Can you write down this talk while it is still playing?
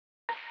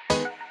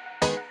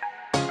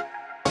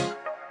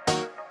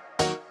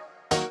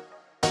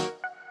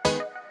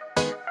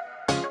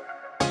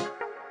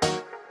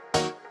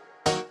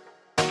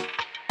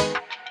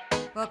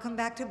Welcome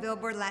back to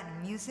Billboard Latin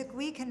Music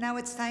Week, and now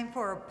it's time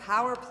for our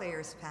Power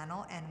Players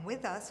panel. And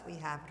with us, we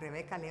have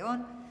Rebeca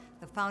León,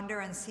 the founder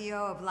and CEO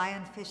of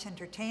Lionfish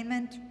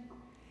Entertainment.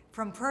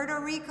 From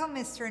Puerto Rico,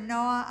 Mr.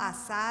 Noah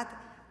Assad,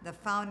 the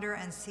founder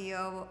and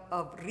CEO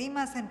of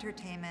Rimas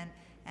Entertainment.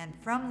 And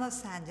from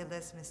Los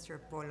Angeles, Mr.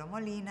 Polo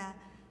Molina,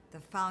 the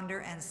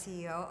founder and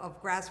CEO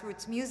of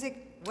Grassroots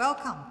Music.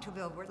 Welcome to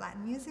Billboard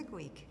Latin Music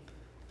Week.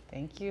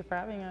 Thank you for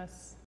having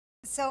us.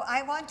 So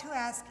I want to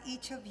ask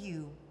each of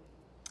you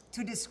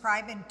to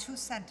describe in 2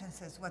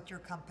 sentences what your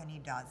company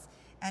does.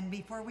 And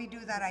before we do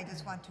that, I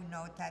just want to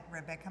note that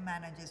Rebeca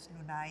manages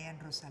Lunay and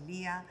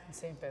Rosalía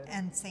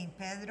and Saint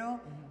Pedro.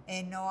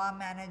 Noah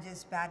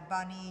manages Bad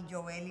Bunny,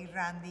 Joel,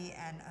 Randy,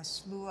 and a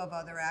slew of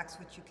other acts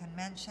which you can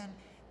mention.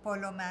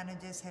 Polo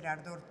manages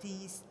Gerardo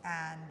Ortiz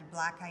and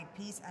Black Eyed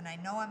Peas. And I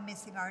know I'm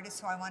missing artists,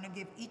 so I want to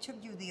give each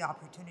of you the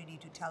opportunity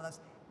to tell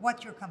us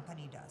what your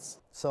company does.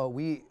 So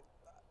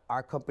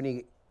our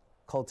company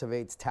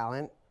cultivates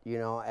talent, you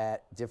know,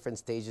 at different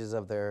stages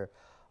of their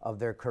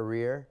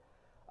career.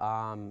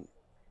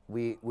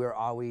 We're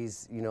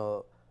always, you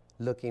know,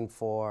 looking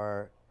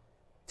for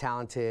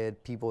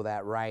talented people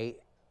that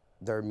write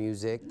their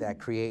music, that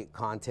create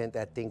content,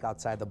 that think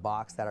outside the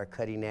box, that are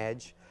cutting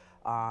edge.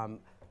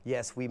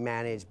 Yes, we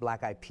manage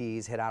Black Eyed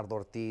Peas, Gerardo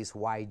Ortiz,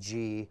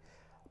 YG,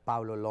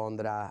 Pablo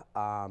Londra.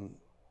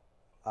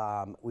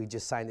 We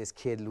just signed this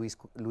kid, Luis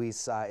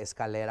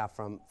Escalera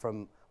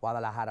from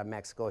Guadalajara,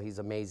 Mexico. He's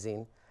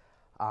amazing.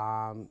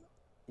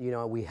 You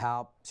know, we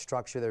help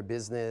structure their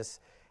business,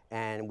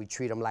 and we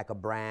treat them like a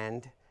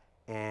brand,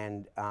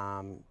 and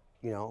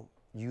you know,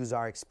 use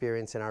our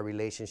experience and our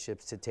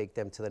relationships to take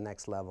them to the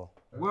next level.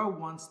 We're a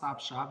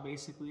one-stop shop,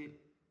 basically.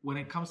 When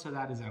it comes to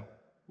that, is that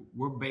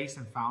we're based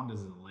and found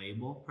as a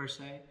label per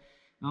se,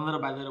 and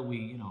little by little we,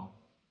 you know,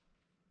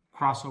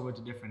 cross over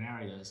to different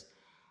areas.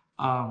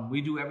 We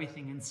do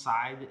everything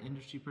inside the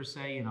industry per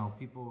se. You know,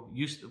 people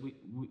we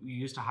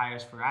used to hire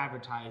us for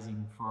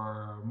advertising,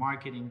 for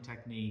marketing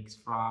techniques,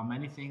 from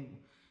anything.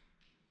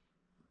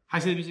 I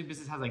say the music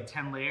business has like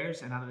 10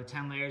 layers, and out of the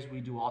 10 layers, we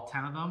do all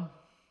 10 of them.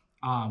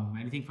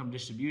 Anything from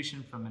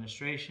distribution, from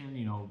administration,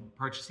 you know,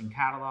 purchasing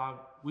catalog.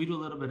 We do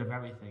a little bit of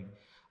everything.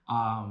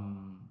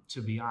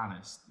 To be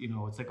honest, you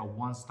know, it's like a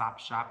one-stop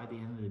shop at the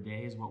end of the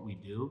day is what we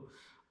do.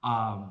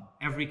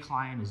 Every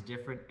client is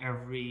different.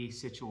 Every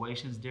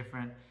situation is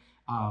different.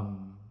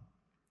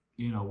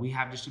 You know, we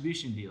have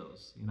distribution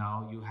deals, you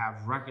know, you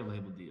have record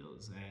label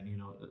deals, and, you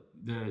know,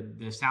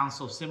 they sound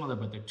so similar,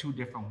 but they're 2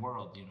 different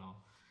worlds, you know.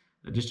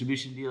 The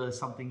distribution deal is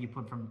something you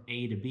put from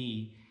A to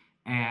B,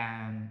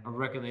 and a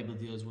record label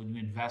deal is when you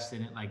invest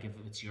in it, like if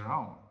it's your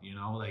own, you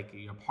know, like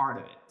you're part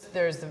of it.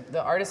 There's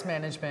the artist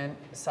management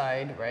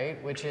side,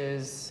 right, which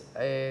is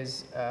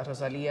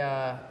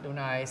Rosalía,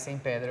 Lunay,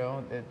 Saint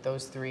Pedro,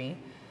 those 3.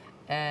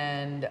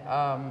 And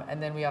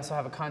then we also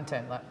have a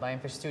content,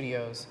 Lionfish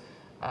Studios,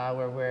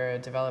 where we're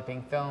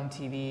developing film,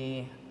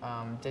 TV,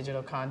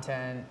 digital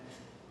content,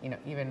 you know,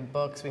 even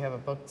books. We have a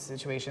book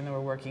situation that we're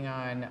working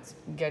on,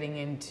 getting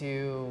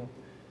into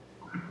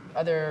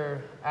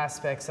other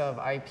aspects of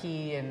IP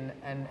and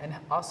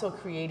also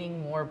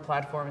creating more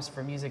platforms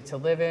for music to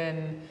live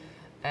in,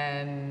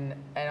 and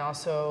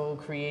also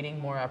creating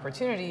more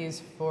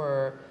opportunities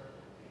for,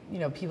 you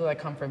know, people that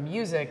come from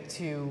music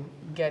to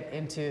get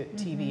into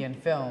TV and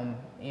film,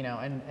 you know,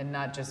 and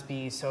not just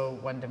be so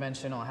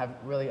one-dimensional, have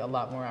really a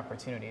lot more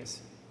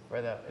opportunities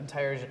for the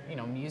entire, you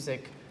know,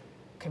 music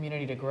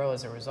community to grow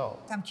as a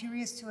result. I'm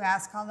curious to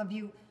ask all of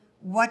you,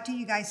 what do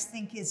you guys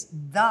think is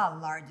the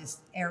largest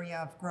area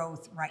of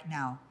growth right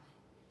now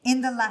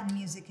in the Latin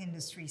music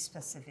industry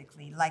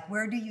specifically? Like,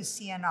 where do you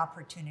see an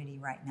opportunity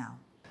right now?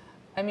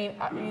 I mean,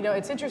 you know,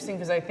 it's interesting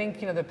because I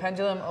think, you know, the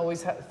pendulum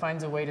always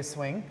finds a way to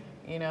swing,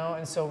 you know,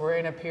 and so we're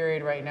in a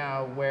period right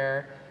now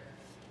where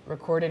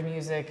recorded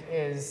music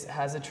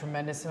has a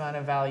tremendous amount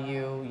of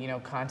value. You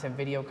know,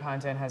 video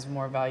content has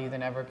more value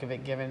than ever,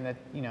 given that,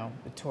 you know,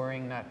 the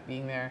touring not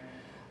being there.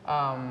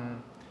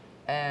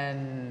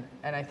 And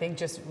I think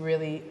just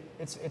really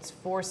it's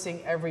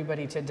forcing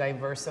everybody to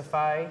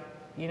diversify,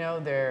 you know,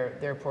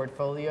 their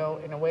portfolio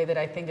in a way that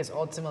I think is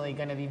ultimately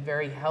going to be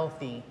very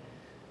healthy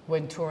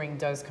when touring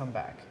does come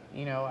back.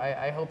 You know,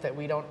 I hope that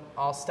we don't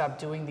all stop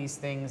doing these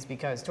things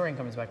because touring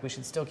comes back. We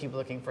should still keep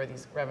looking for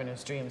these revenue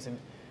streams and,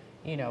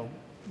 you know,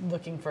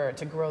 looking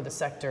to grow the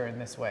sector in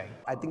this way.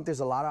 I think there's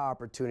a lot of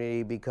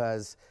opportunity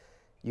because,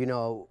 you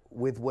know,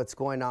 with what's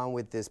going on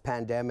with this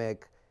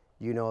pandemic,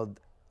 you know,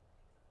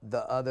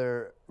 the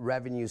other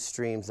revenue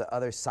streams, the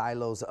other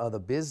silos of the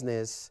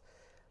business,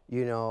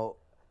 you know,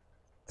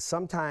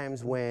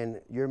 sometimes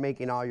when you're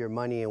making all your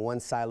money in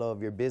one silo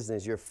of your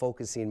business, you're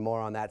focusing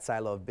more on that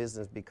silo of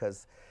business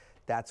because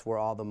that's where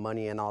all the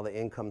money and all the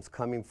income's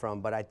coming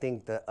from. But I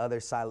think the other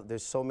silo,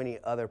 there's so many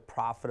other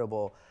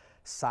profitable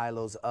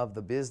silos of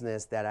the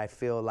business that I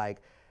feel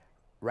like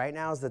right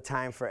now is the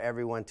time for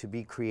everyone to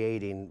be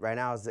creating. Right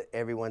now is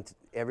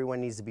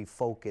everyone needs to be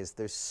focused.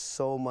 There's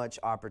so much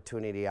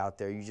opportunity out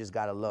there. You just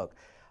got to look.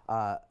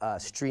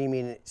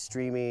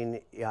 Streaming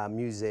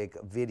music,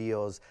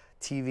 videos,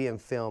 TV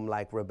and film,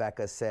 like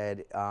Rebeca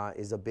said,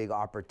 is a big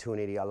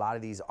opportunity. A lot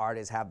of these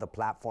artists have the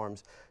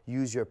platforms.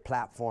 Use your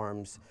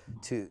platforms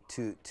to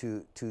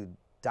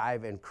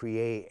dive and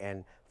create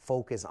and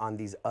focus on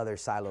these other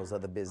silos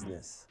of the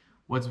business.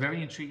 What's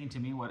very intriguing to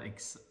me,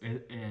 is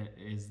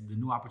the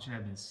new opportunity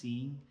I've been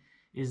seeing,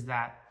 is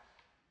that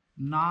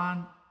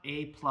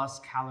non-A+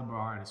 caliber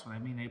artists. When I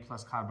mean A+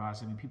 caliber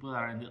artists, I mean people that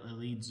are in the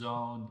elite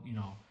zone. You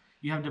know,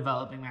 you have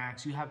developing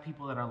acts. You have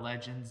people that are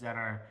legends that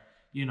are,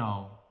 you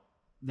know,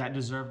 that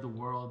deserve the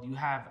world. You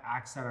have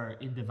acts that are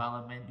in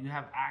development. You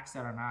have acts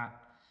that are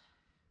not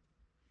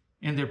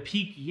in their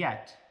peak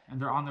yet, and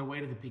they're on their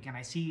way to the peak. And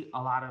I see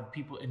a lot of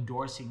people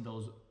endorsing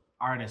those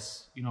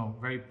artists, you know,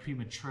 very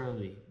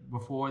prematurely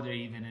before they're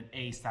even an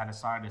A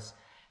status artist.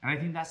 And I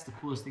think that's the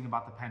coolest thing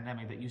about the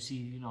pandemic, that you see,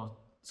 you know,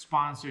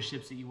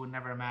 sponsorships that you would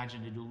never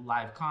imagine to do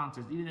live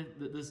concerts,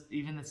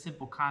 even the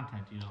simple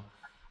content, you know.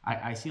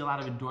 I see a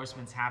lot of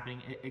endorsements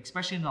happening,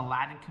 especially in the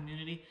Latin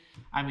community.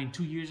 I mean,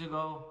 2 years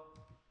ago,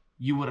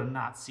 you would have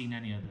not seen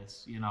any of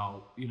this, you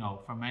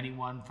know, from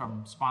anyone,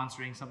 from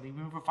sponsoring something,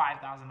 even for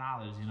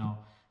 $5,000,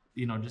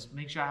 you know, just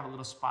make sure I have a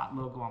little spot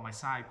logo on my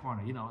side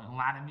corner, you know. In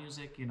Latin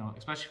music, you know,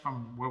 especially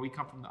from where we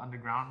come from, the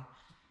underground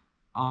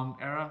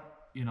era,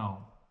 you know,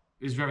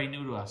 is very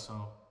new to us.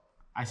 So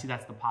I see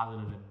that's the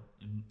positive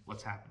in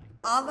what's happening.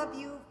 All of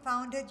you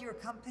founded your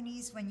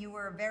companies when you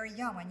were very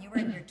young, when you were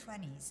in your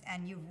 20s,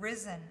 and you've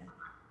risen,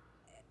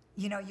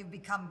 you know, you've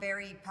become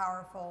very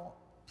powerful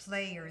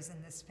players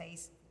in this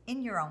space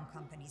in your own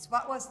companies.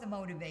 What was the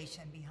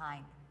motivation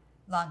behind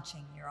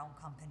launching your own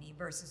company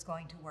versus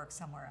going to work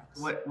somewhere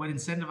else? What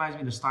incentivized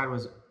me to start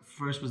was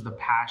the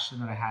passion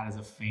that I had as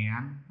a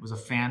fan. I was a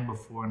fan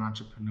before an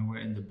entrepreneur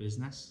in the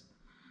business.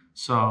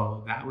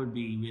 So that would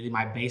be really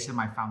my base and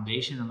my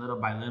foundation. And little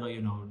by little,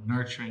 you know,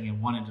 nurturing and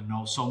wanting to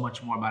know so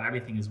much more about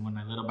everything is when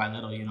little by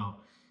little, you know,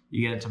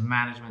 you get into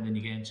management, then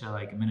you get into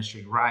like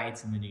administering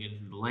rights, and then you get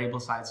into the label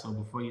side. So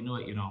before you knew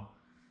it, you know,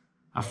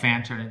 a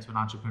fan turned into an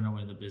entrepreneur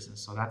in the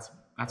business. So that's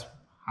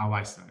how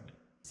I started.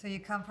 So you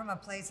come from a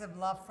place of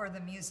love for the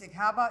music.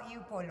 How about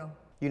you, Polo?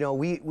 You know,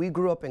 we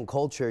grew up in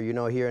culture. You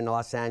know, here in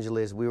Los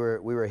Angeles, we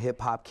were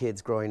hip hop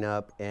kids growing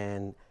up,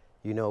 and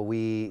you know,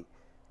 we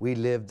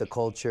lived the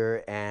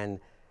culture. And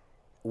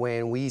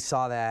when we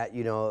saw that,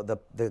 you know,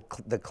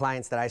 the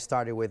clients that I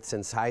started with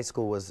since high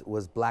school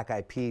was Black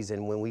Eyed Peas,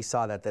 and when we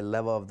saw that the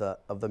level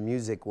of the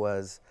music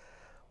was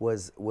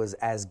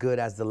as good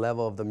as the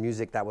level of the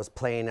music that was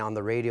playing on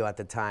the radio at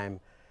the time,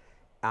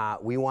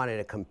 we wanted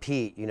to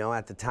compete. You know,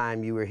 at the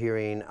time you were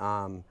hearing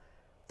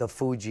the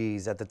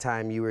Fugees, at the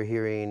time you were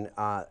hearing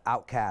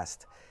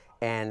Outkast,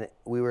 and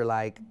we were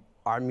like,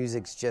 our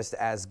music's just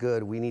as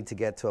good. We need to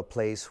get to a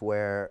place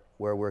where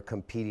we're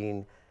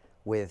competing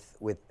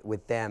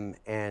with them.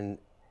 And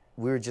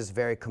we were just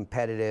very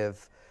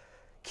competitive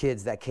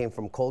kids that came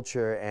from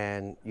culture.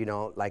 And you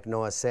know, like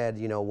Noah said,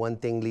 you know, one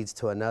thing leads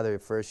to another.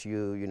 First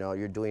you know,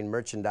 you're doing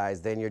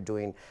merchandise, then you're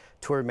doing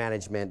tour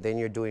management, then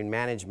you're doing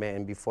management,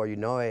 and before you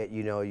know it,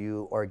 you know,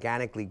 you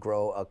organically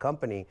grow a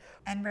company.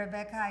 And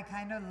Rebeca, I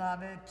kind of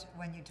love it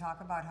when you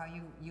talk about how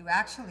you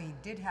actually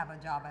did have a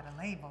job at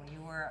a label.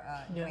 You were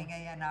doing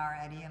A&R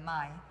at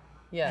EMI.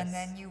 Yes. And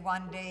then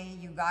one day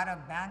you got a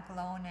bank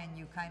loan and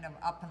you kind of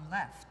up and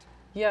left.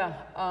 Yeah,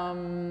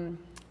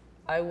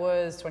 I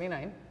was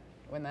 29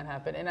 when that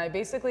happened, and I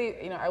basically,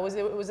 you know, it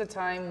was a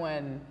time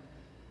when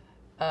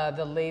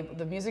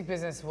the music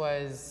business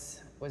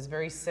was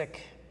very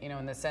sick, you know,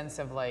 in the sense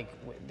of like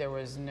there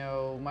was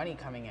no money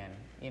coming in,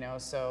 you know,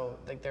 so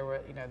like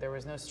there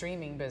was no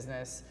streaming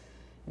business.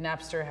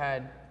 Napster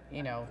had,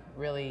 you know,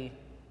 really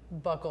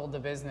buckled the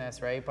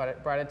business, right,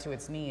 brought it to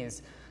its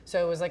knees.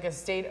 So it was like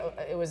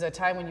it was a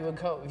time when you would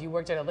go, if you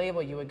worked at a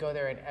label, you would go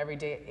there and every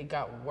day it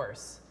got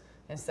worse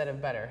instead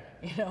of better,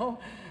 you know?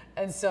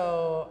 And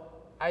so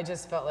I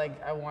just felt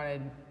like I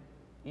wanted,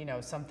 you know,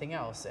 something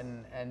else.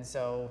 And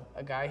so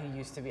a guy who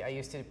I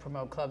used to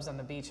promote clubs on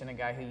the beach, and a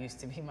guy who used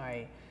to be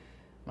my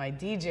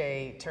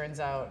DJ, turns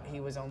out he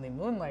was only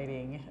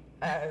moonlighting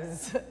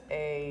as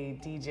a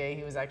DJ.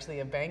 He was actually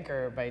a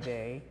banker by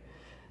day.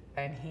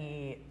 And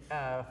he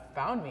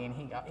found me, and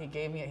he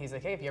gave me, he's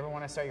like, hey, if you ever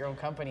want to start your own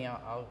company,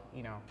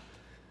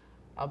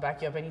 I'll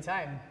back you up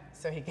anytime.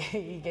 So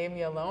he gave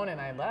me a loan, and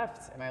I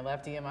left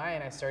EMI,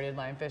 and I started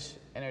Lionfish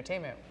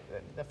Entertainment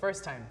the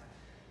first time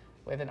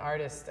with an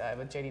artist,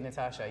 with JD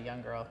Natasha, a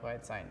young girl who I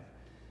had signed.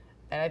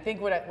 And I think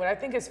what I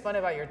think is fun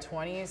about your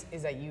 20s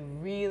is that you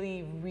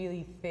really,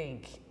 really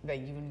think that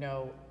you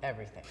know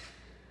everything.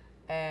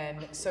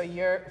 And so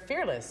you're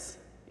fearless,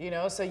 you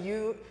know, so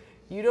you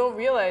don't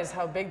realize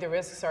how big the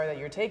risks are that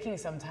you're taking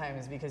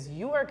sometimes, because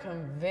you are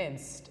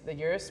convinced that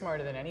you're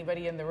smarter than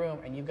anybody in the room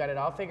and you've got it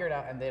all figured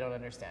out and they don't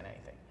understand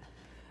anything.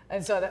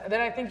 And so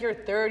then I think your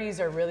 30s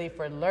are really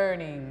for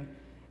learning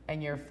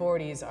and your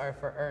 40s are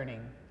for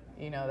earning.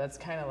 You know, that's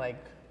kind of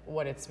like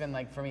what it's been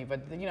like for me.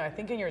 But, you know, I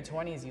think in your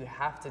 20s you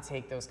have to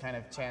take those kind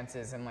of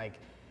chances, and like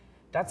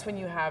that's when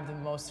you have the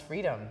most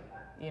freedom.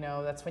 You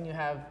know, that's when you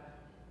have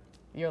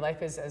your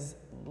life is as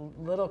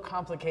little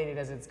complicated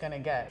as it's gonna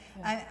get.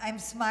 I'm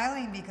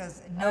smiling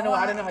because I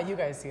Noah. don't know how you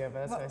guys see it, but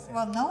that's what I say.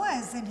 Well, Noah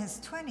is in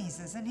his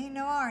 20s, isn't he?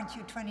 Noah, aren't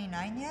you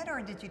 29 yet,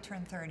 or did you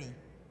turn 30?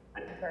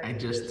 I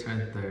just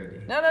turned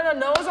 30. No,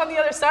 Noah's on the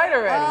other side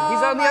already. Oh,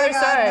 He's on the my other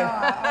God, side.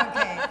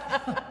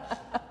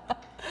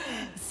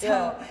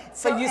 Noah.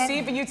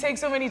 Okay. But you take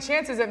so many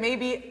chances that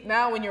maybe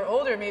now when you're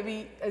older,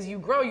 maybe as you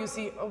grow, you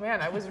see, oh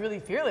man, I was really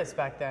fearless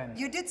back then.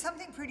 You did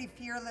something pretty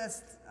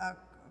fearless a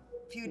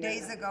few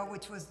days ago,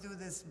 which was do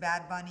this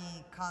Bad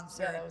Bunny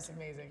concert. Yeah, that was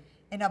amazing.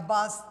 In a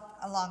bus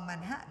along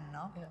Manhattan,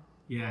 no?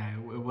 Yeah,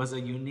 it was a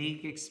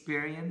unique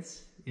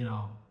experience. You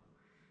know,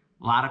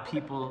 a lot of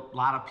people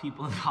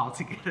involved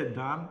to get it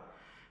done.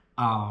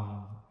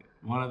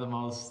 One of the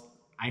most,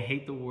 I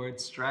hate the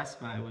word stress,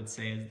 but I would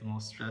say is the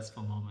most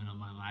stressful moment of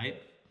my life.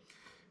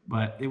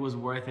 But it was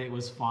worth it. It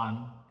was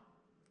fun.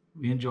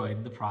 We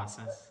enjoyed the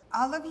process.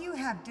 All of you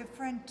have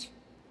different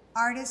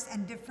artists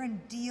and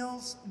different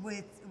deals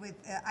with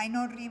I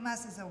know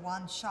Rimas is a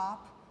one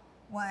shop,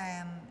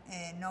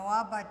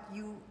 Noah, but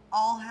you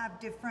all have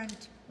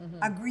different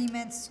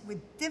agreements with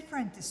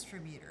different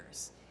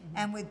distributors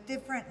and with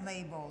different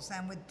labels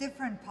and with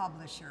different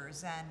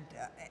publishers. And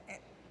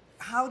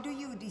how do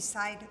you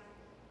decide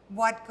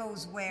what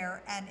goes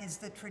where? And is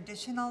the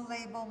traditional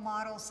label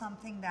model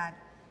something that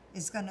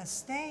is going to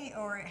stay,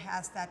 or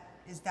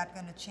is that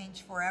going to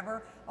change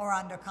forever? Or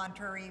on the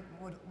contrary,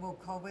 will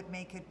COVID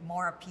make it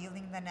more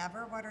appealing than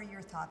ever? What are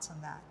your thoughts on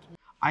that?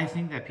 I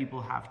think that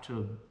people have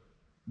to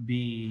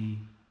be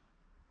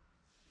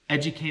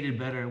educated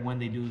better when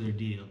they do their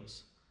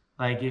deals.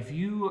 Like if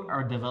you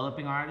are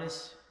developing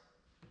artists,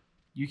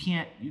 you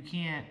can't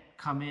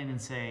come in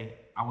and say,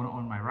 I want to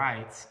own my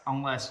rights,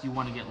 unless you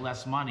want to get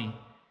less money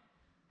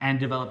and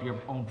develop your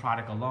own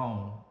product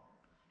alone.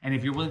 And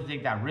if you're willing to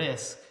take that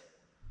risk,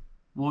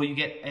 well, you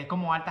get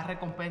como alta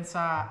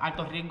recompensa,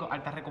 alto riesgo,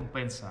 alta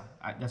recompensa.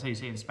 That's how you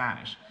say it in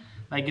Spanish.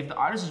 Like if the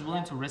artist is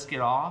willing to risk it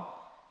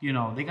all, you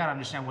know, they got to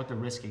understand what they're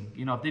risking.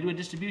 You know, if they do a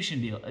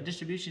distribution deal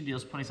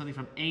is putting something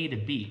from A to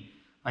B,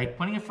 like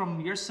putting it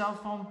from your cell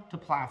phone to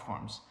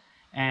platforms.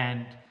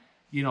 And,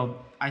 you know,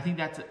 I think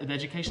that the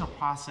educational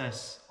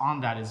process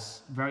on that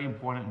is very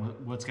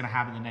important. What's going to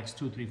happen in the next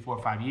 2, 3, 4,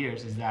 5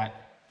 years is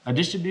that a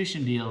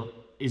distribution deal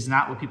is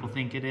not what people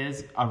think it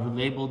is. A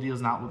label deal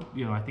is not what,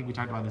 you know, I think we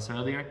talked about this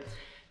earlier.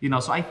 You know,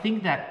 so I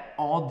think that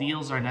all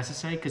deals are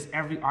necessary because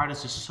every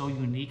artist is so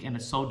unique and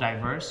it's so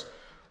diverse.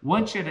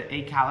 Once you're at an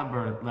A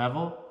caliber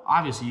level,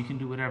 obviously you can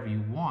do whatever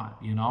you want,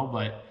 you know,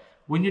 but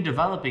when you're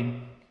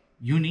developing,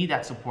 you need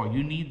that support.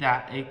 You need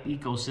that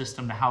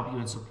ecosystem to help you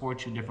and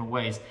support you in different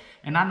ways.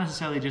 And not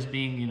necessarily just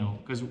being, you know,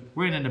 because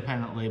we're an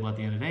independent label at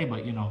the end of the day,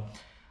 but, you know,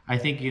 I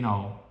think, you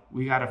know,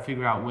 we got to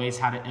figure out ways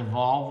how to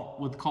evolve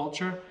with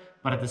culture,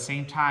 but at the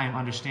same time,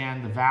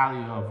 understand the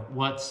value of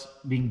what's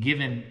being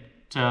given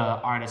to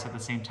artists at the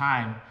same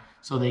time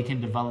so they can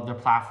develop their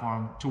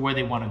platform to where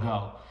they want to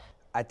go.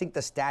 I think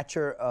the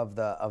stature of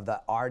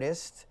the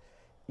artist,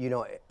 you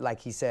know, like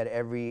he said,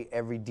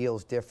 every deal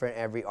is different,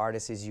 every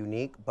artist is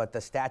unique, but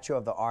the stature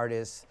of the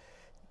artist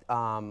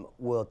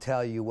will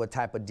tell you what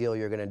type of deal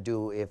you're gonna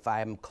do. If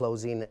I'm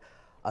closing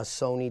a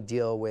Sony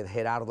deal with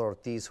Gerardo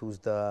Ortiz, who's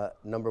the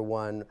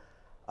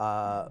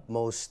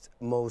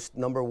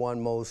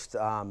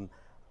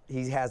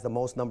he has the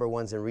most number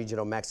ones in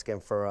regional Mexican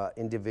for an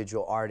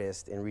individual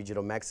artist in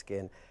regional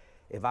Mexican.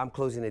 If I'm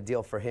closing a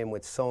deal for him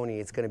with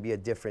Sony, it's gonna be a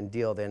different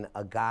deal than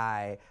a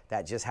guy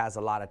that just has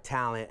a lot of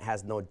talent,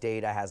 has no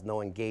data, has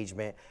no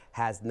engagement,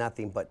 has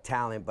nothing but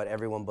talent, but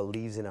everyone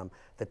believes in him.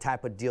 The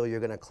type of deal you're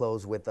gonna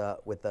close with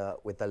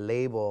a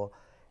label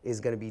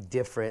is gonna be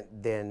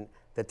different than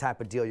the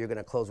type of deal you're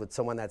gonna close with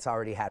someone that's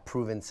already had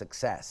proven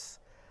success.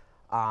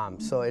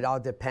 So it all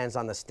depends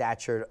on the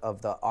stature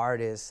of the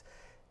artist.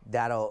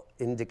 That'll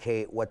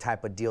indicate what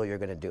type of deal you're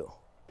gonna do.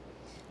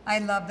 I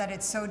love that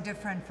it's so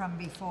different from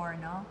before,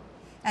 no?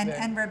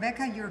 And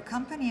Rebecca, your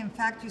company, in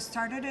fact, you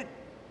started it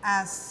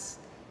as,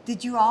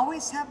 did you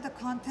always have the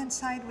content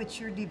side which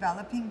you're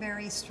developing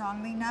very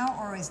strongly now,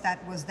 or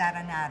was that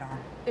an add-on?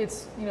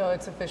 It's, you know,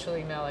 it's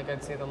officially now, like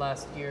I'd say the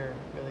last year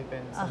really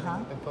been something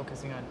we've been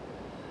focusing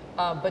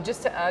on. But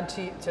just to add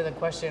to the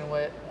question,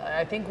 what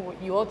I think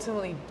you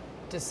ultimately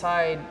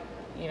decide,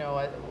 you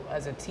know,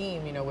 as a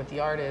team, you know, with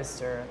the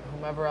artist or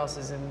whomever else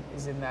is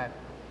in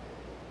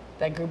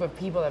that group of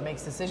people that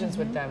makes decisions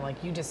with them,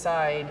 like you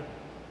decide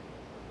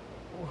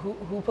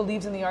who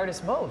believes in the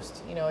artist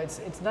most. You know,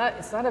 it's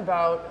not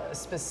about a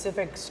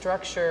specific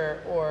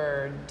structure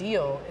or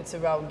deal. It's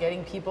about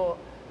getting people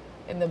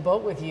in the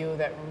boat with you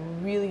that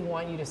really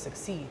want you to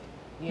succeed,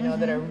 you know,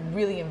 that are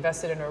really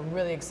invested and are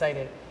really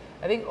excited.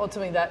 I think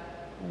ultimately that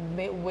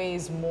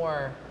weighs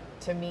more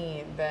to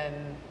me than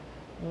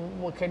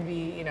what could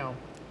be, you know,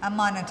 a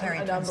monetary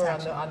a number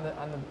transaction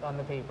on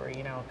the paper,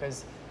 you know,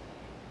 because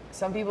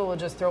some people will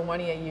just throw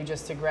money at you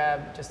just to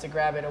grab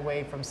it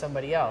away from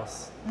somebody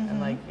else, and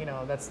like, you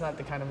know, that's not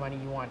the kind of money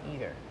you want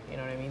either. You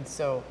know what I mean?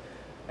 So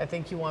I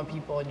think you want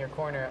people in your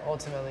corner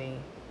ultimately,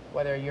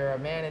 whether you're a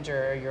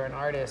manager or you're an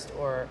artist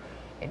or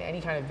in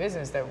any kind of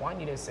business that want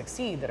you to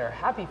succeed, that are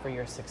happy for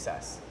your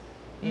success,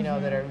 you know,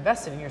 that are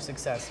invested in your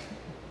success.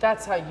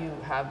 That's how you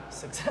have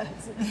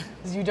success.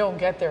 Is you don't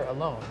get there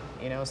alone,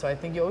 you know? So I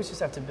think you always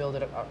just have to build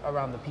it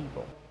around the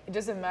people. It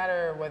doesn't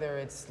matter whether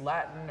it's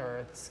Latin or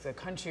it's the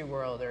country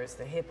world or it's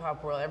the hip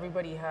hop world.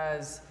 Everybody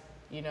has,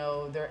 you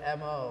know, their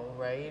MO,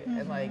 right?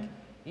 And like,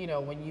 you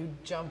know, when you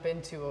jump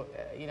into,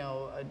 you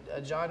know,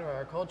 a genre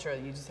or culture,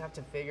 you just have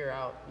to figure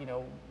out, you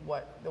know,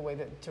 what the way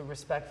to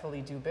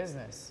respectfully do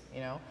business,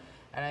 you know?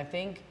 And I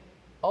think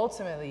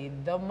ultimately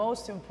the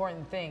most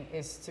important thing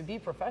is to be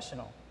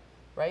professional,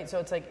 right? So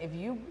it's like if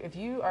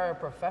you are a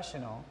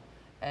professional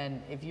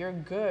and if you're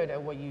good at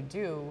what you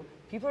do,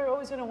 people are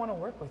always going to want to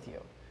work with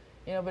you.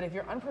 You know, but if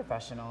you're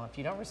unprofessional, if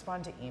you don't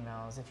respond to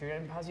emails, if you're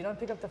in pause, you don't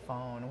pick up the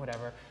phone,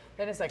 whatever,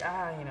 then it's like,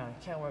 you know, you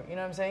can't work, you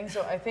know what I'm saying?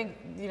 So I think,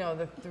 you know,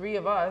 the three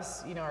of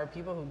us, you know, are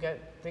people who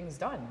get things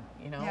done,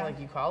 you know, like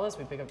you call us,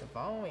 we pick up the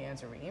phone, we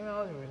answer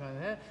emails, we respond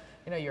to that,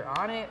 you know, you're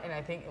on it. And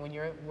I think when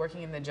you're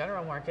working in the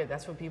general market,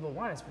 that's what people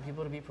want, is for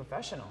people to be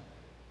professional.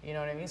 You know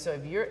what I mean? So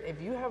if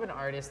you have an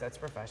artist that's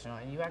professional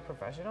and you act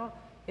professional,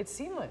 it's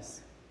seamless.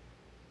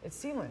 It's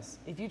seamless.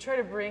 If you try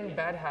to bring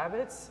bad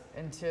habits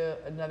into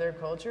another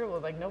culture, well,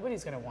 like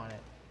nobody's gonna want it.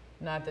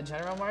 Not the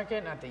general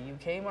market, not the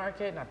UK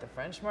market, not the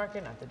French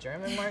market, not the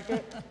German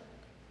market,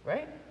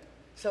 right?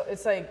 So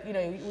it's like, you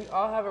know, we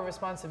all have a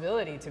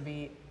responsibility to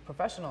be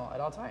professional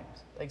at all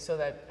times, like so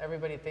that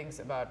everybody thinks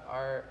about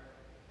our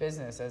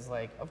business as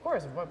like, of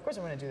course I'm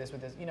gonna do this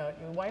with this, you know,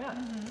 why not,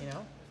 you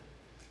know?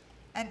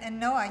 And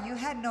Noah, you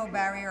had no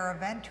barrier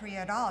of entry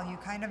at all. You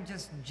kind of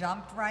just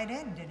jumped right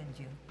in, didn't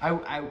you?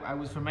 I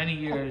was for many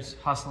years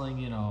hustling,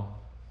 you know,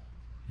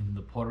 in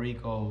the Puerto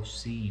Rico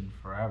scene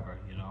forever,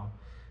 you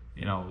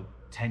know,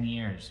 10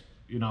 years,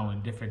 you know,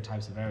 in different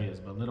types of areas.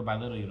 But little by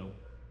little, you know,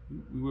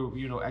 we were,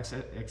 you know,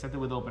 accepted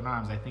with open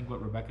arms. I think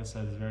what Rebeca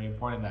said is very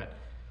important, that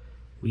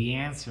we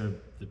answer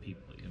the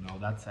people, you know.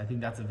 I think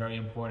that's a very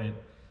important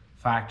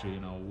factor, you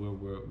know.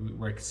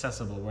 We're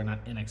accessible, we're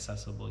not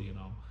inaccessible, you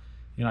know.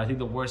 You know, I think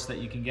the worst that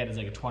you can get is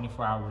like a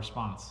 24-hour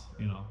response,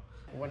 you know.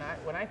 When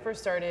I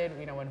first started,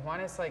 you know, when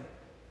Juanes like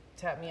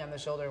tapped me on the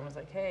shoulder and was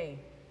like, hey,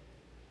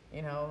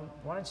 you know,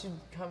 why don't you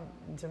come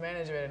to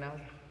management? And I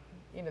was,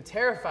 you know,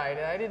 terrified,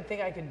 and I didn't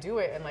think I could do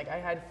it. And like I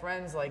had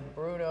friends like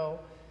Bruno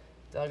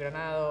Del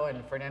Granado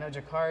and Fernando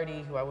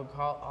Giacardi, who I would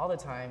call all the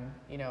time,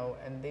 you know,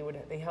 and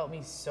they helped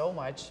me so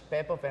much.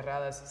 Pepo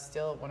Ferradas,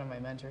 still one of my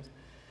mentors.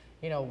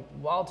 You know,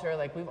 Walter,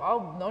 like we've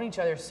all known each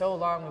other so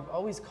long. We've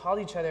always called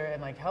each other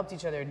and like helped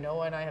each other.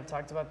 Noah and I have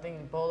talked about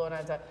things. Polo and I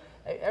have talked.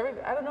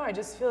 I don't know. I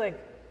just feel like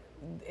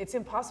it's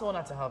impossible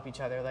not to help each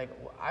other. Like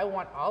I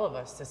want all of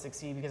us to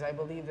succeed because I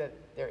believe that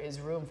there is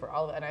room for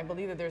all of, and I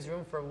believe that there's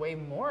room for way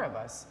more of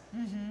us.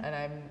 And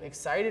I'm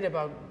excited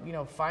about, you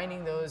know,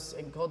 finding those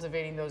and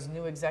cultivating those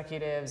new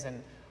executives,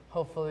 and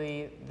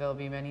hopefully there'll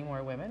be many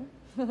more women.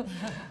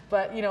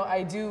 But you know,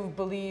 I do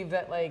believe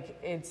that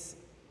like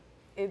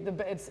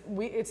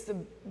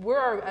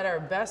we're at our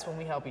best when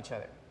we help each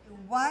other.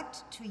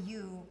 What to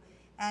you,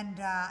 and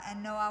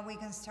Noah, we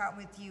can start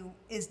with you,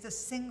 is the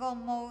single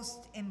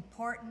most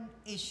important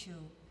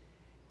issue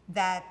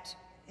that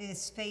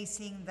is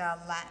facing the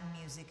Latin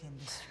music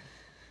industry?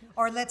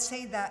 Or let's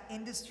say the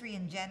industry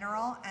in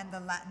general and the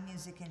Latin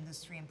music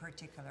industry in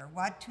particular.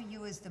 What to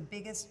you is the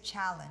biggest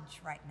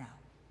challenge right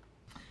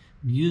now?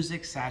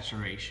 Music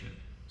saturation.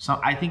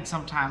 So I think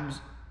sometimes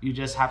you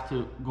just have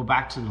to go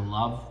back to the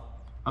love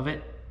of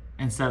it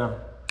instead of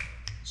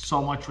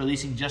so much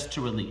releasing just to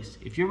release.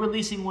 If you're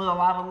releasing with a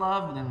lot of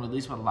love, then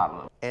release with a lot of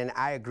love. And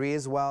I agree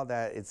as well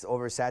that it's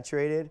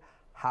oversaturated.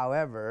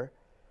 However,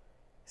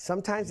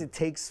 sometimes it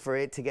takes for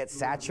it to get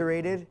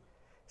saturated.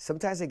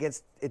 Sometimes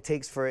it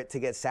takes for it to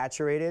get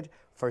saturated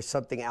for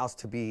something else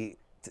to be,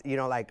 you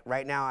know, like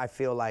right now I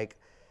feel like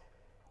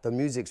the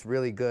music's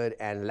really good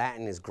and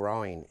Latin is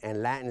growing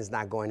and Latin is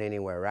not going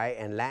anywhere, right?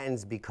 And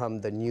Latin's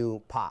become the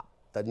new pop,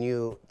 the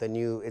new,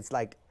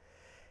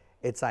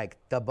 it's like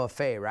the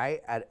buffet,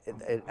 right?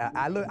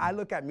 I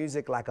look at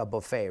music like a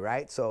buffet,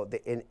 right? So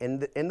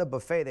in the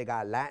buffet, they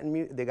got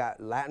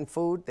Latin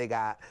food, they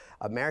got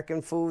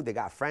American food, they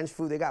got French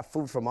food, they got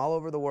food from all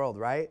over the world,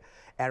 right?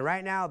 And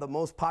right now, the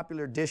most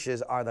popular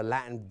dishes are the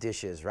Latin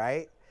dishes,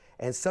 right?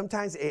 And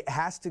sometimes it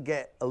has to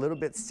get a little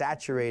bit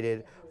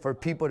saturated for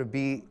people to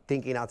be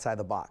thinking outside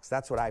the box.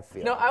 That's what I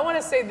feel. No, I want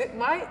to say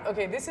that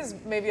okay, this is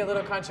maybe a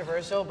little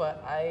controversial,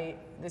 but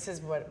this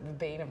is what the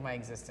bane of my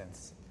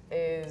existence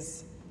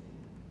is.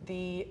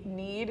 The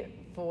need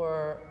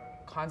for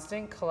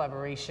constant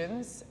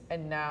collaborations,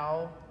 and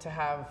now to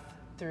have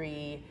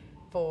 3,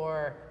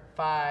 4,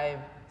 5,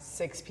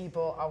 6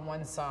 people on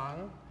one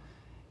song,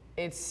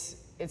 it's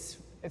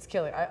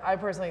killing. I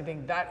personally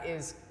think that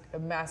is a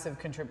massive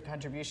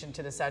contribution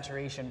to the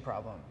saturation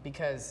problem,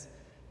 because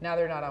now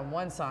they're not on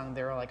one song,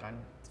 they're like on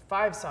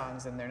 5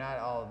 songs, and they're not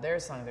all their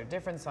songs, they're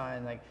different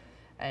songs, like.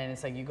 And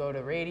it's like you go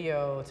to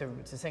radio to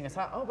sing a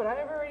song. Oh, but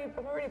I'm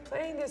already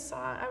playing this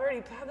song. I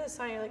already have this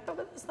song. You're like, oh,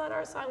 but that's not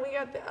our song. We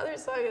got the other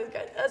song. It's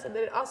got us, and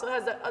then it also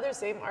has that other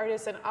same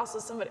artist, and also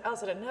somebody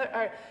else and another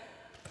art.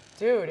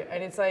 Dude,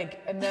 and it's like,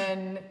 and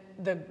then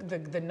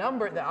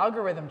the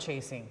algorithm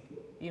chasing,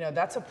 you know,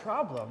 that's a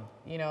problem.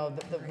 You know,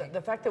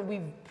 the fact that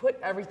we've put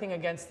everything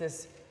against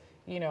this,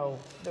 you know,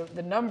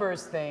 the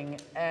numbers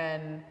thing,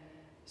 and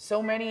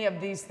so many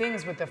of these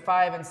things with the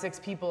 5 and 6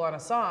 people on a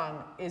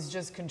song is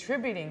just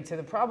contributing to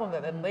the problem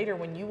that then later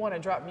when you want to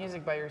drop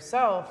music by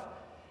yourself,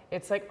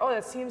 it's like, oh,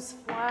 that seems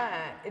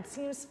flat. It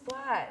seems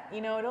flat.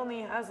 You know, it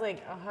only has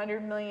like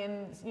 100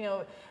 million, you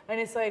know, and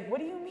it's like, what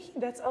do you mean?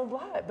 That's a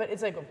lot. But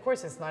it's like, of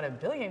course, it's not a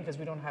billion because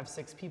we don't have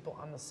 6 people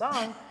on the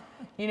song,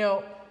 you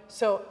know.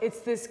 So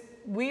it's this,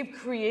 we've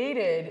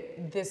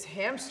created this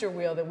hamster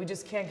wheel that we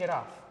just can't get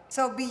off.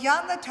 So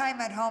beyond the time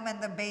at home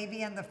and the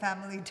baby and the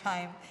family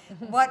time,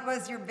 what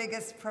was your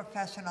biggest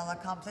professional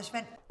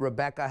accomplishment?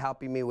 Rebeca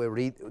helping me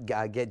with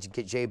get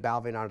J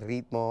Balvin on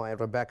ritmo, and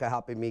Rebeca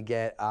helping me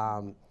get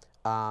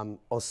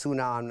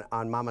Ozuna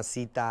on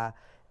Mamacita,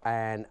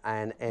 and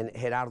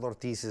Gerardo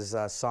Ortiz's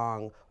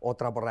song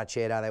Otra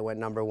Borrachera that went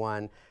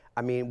 #1.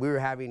 I mean, we were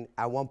having,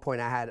 at one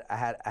point I had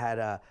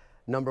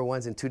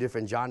 #1s in 2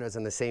 different genres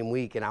in the same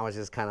week, and I was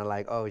just kind of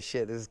like, oh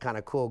shit, this is kind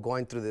of cool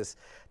going through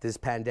this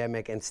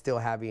pandemic and still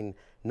having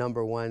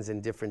 #1s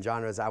in different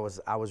genres. I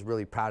was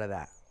really proud of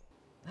that.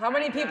 How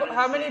many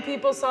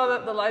people saw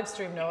the live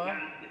stream, Noah?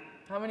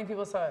 How many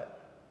people saw it?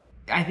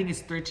 I think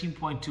it's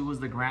 13.2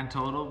 was the grand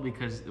total,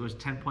 because it was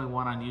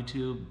 10.1 on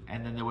YouTube,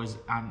 and then there was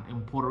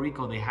in Puerto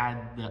Rico they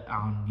had the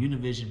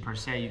Univision per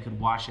se. You could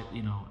watch it,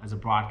 you know, as a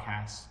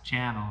broadcast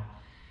channel,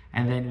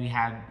 and then we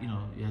had, you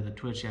know, you had the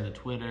Twitch, you had the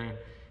Twitter,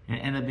 and it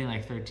ended up being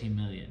like 13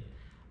 million.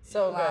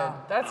 So good.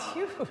 That's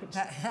huge.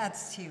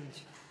 That's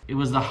huge. It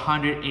was the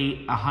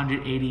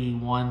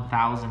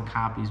 181,000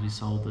 copies we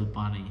sold with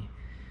Bunny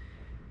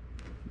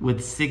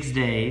with 6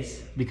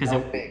 days,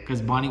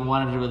 because Bunny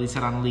wanted to release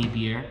it on a leap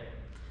year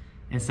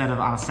instead of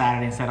on a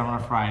Saturday, instead of on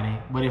a Friday.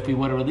 But if we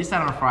would have released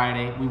that on a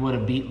Friday, we would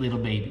have beat Little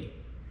Baby.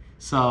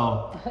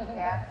 So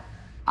yeah.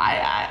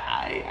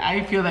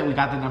 I feel that we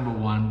got the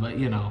 #1, but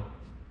you know,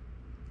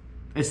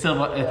 it's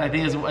still, I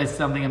think it's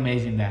something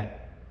amazing that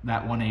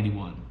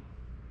 181.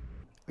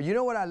 You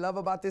know what I love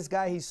about this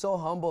guy? He's so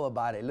humble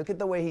about it. Look at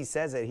the way he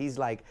says it. He's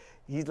kind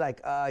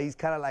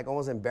of like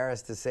almost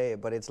embarrassed to say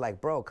it, but it's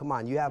like, bro, come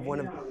on. You have one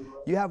of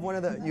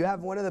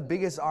the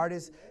biggest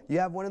artists. You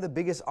have one of the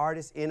biggest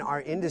artists in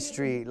our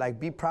industry. Like,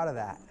 be proud of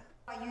that.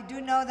 You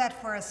do know that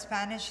for a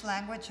Spanish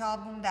language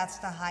album, that's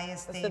the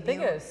highest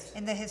debut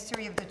in the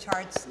history of the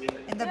charts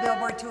in the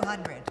Billboard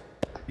 200.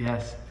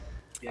 Yes.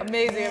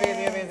 Amazing.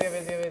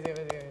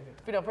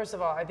 You know, first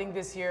of all, I think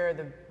this year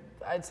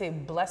I'd say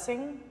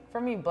blessing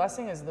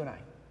is Lunay.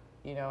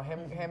 You know,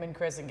 him and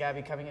Chris and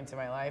Gabby coming into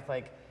my life,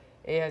 like,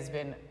 it has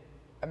been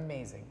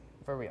amazing,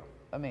 for real,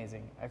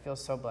 amazing. I feel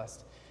so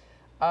blessed.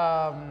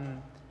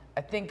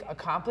 I think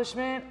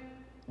accomplishment,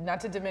 not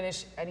to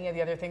diminish any of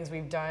the other things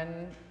we've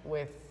done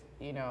with,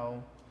 you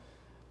know,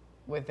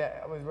 with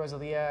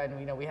Rosalía, and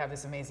you know, we have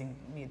this amazing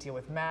deal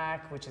with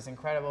Mac, which is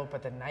incredible,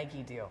 but the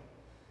Nike deal,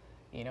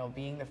 you know,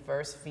 being the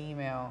first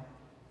female,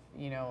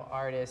 you know,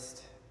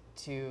 artist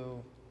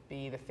to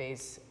be the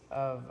face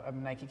of a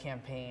Nike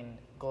campaign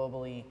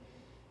globally.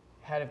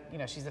 You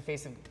know, she's the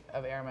face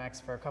of Air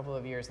Max for a couple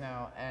of years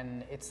now,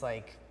 and it's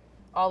like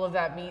all of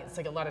that it's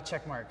like a lot of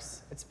check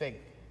marks. It's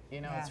big,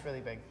 you know, It's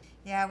really big.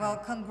 Yeah, well,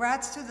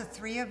 congrats to the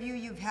 3 of you.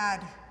 You've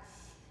had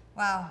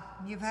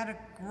a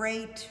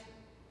great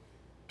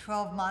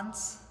 12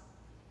 months,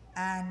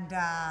 and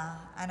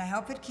I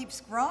hope it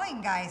keeps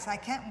growing, guys. I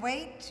can't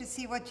wait to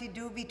see what you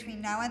do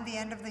between now and the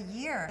end of the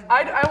year.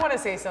 I want to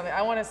say something.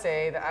 I want to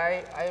say that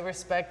I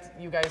respect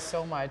you guys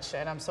so much,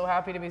 and I'm so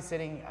happy to be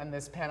sitting on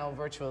this panel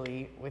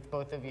virtually with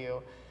both of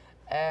you.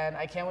 And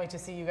I can't wait to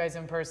see you guys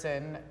in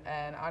person.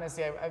 And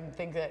honestly, I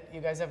think that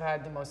you guys have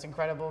had the most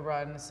incredible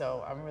run,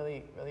 so I'm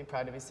really, really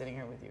proud to be sitting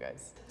here with you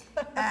guys.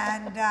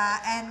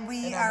 And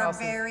we are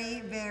very,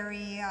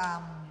 very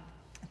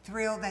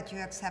thrilled that you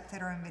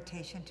accepted our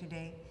invitation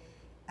today.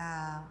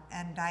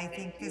 And I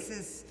think this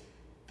is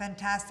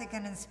fantastic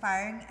and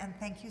inspiring. And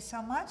thank you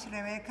so much,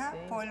 Rebeca,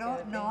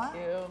 Polo, Noah.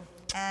 Thank you.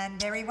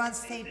 And everyone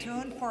stay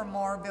tuned for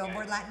more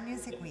Billboard Latin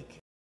Music Week.